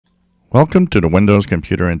Welcome to the Windows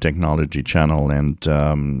Computer and Technology channel. And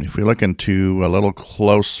if we look into a little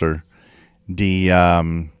closer,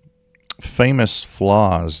 the famous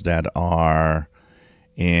flaws that are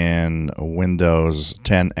in Windows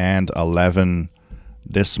 10 and 11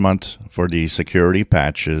 this month for the security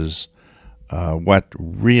patches, what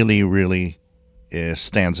really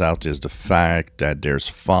stands out is the fact that there's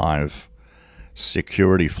 5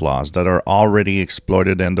 security flaws that are already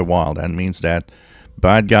exploited in the wild. That means that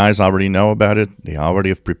bad guys already know about it. They already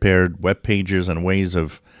have prepared web pages and ways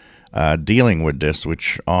of dealing with this,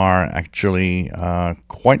 which are actually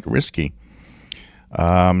quite risky.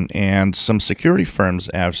 And some security firms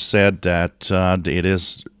have said that it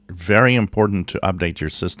is very important to update your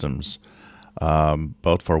systems,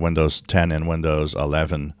 both for Windows 10 and Windows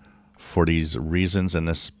 11, for these reasons, and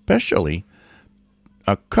especially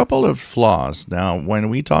a couple of flaws. Now, when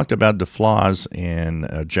we talked about the flaws in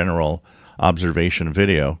a general observation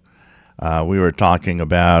video, we were talking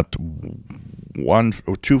about 1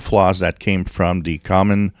 or 2 flaws that came from the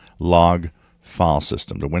common log file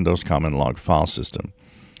system, the Windows common log file system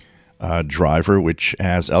driver, which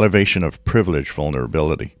has elevation of privilege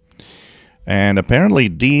vulnerability. And apparently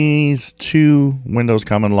these 2 Windows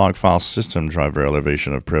common log file system driver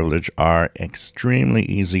elevation of privilege are extremely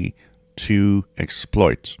easy to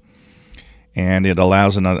exploit, and it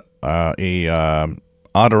allows an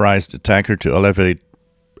authorized attacker to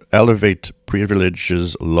elevate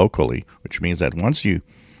privileges locally, which means that once you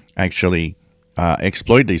actually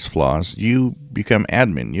exploit these flaws, you become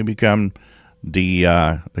admin. You become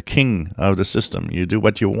the king of the system. You do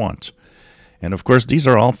what you want. And of course, these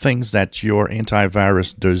are all things that your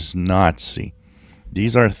antivirus does not see.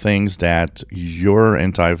 These are things that your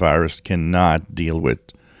antivirus cannot deal with.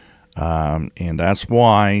 And that's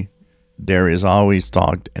why there is always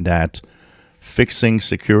talk that fixing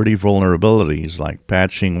security vulnerabilities like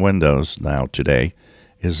patching Windows now today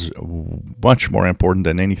is much more important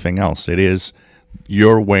than anything else. It is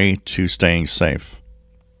your way to staying safe.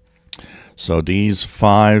 So these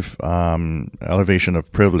 5 elevation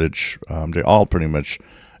of privilege, they're all pretty much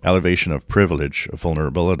elevation of privilege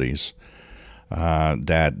vulnerabilities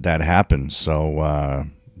that happen. So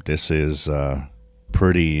this is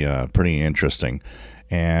pretty interesting,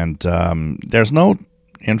 and there's no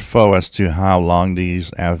info as to how long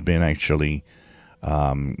these have been actually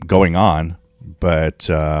going on, but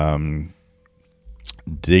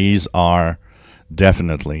these are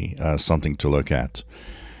definitely something to look at.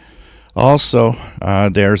 Also,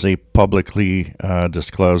 there's a publicly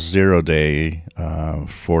disclosed 0-day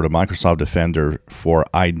for the Microsoft Defender for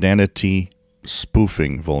identity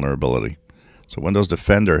spoofing vulnerability. So Windows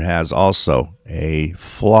Defender has also a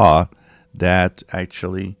flaw that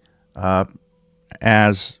actually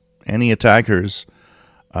as any attackers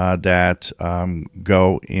that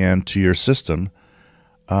go into your system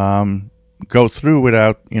go through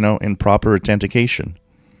without improper authentication.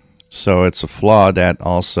 So it's a flaw that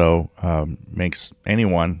also makes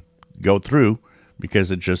anyone go through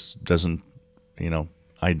because it just doesn't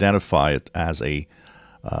identify it as a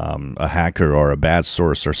hacker or a bad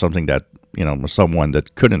source or something that someone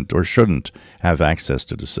that couldn't or shouldn't have access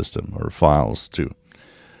to the system or files too.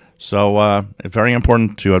 So it's very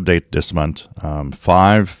important to update this month.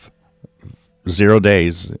 0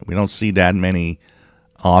 days. We don't see that many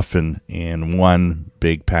often in one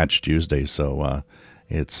big patch Tuesday. So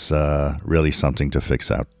it's really something to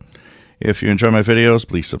fix out. If you enjoy my videos,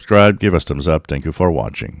 please subscribe, give us thumbs up. Thank you for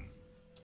watching.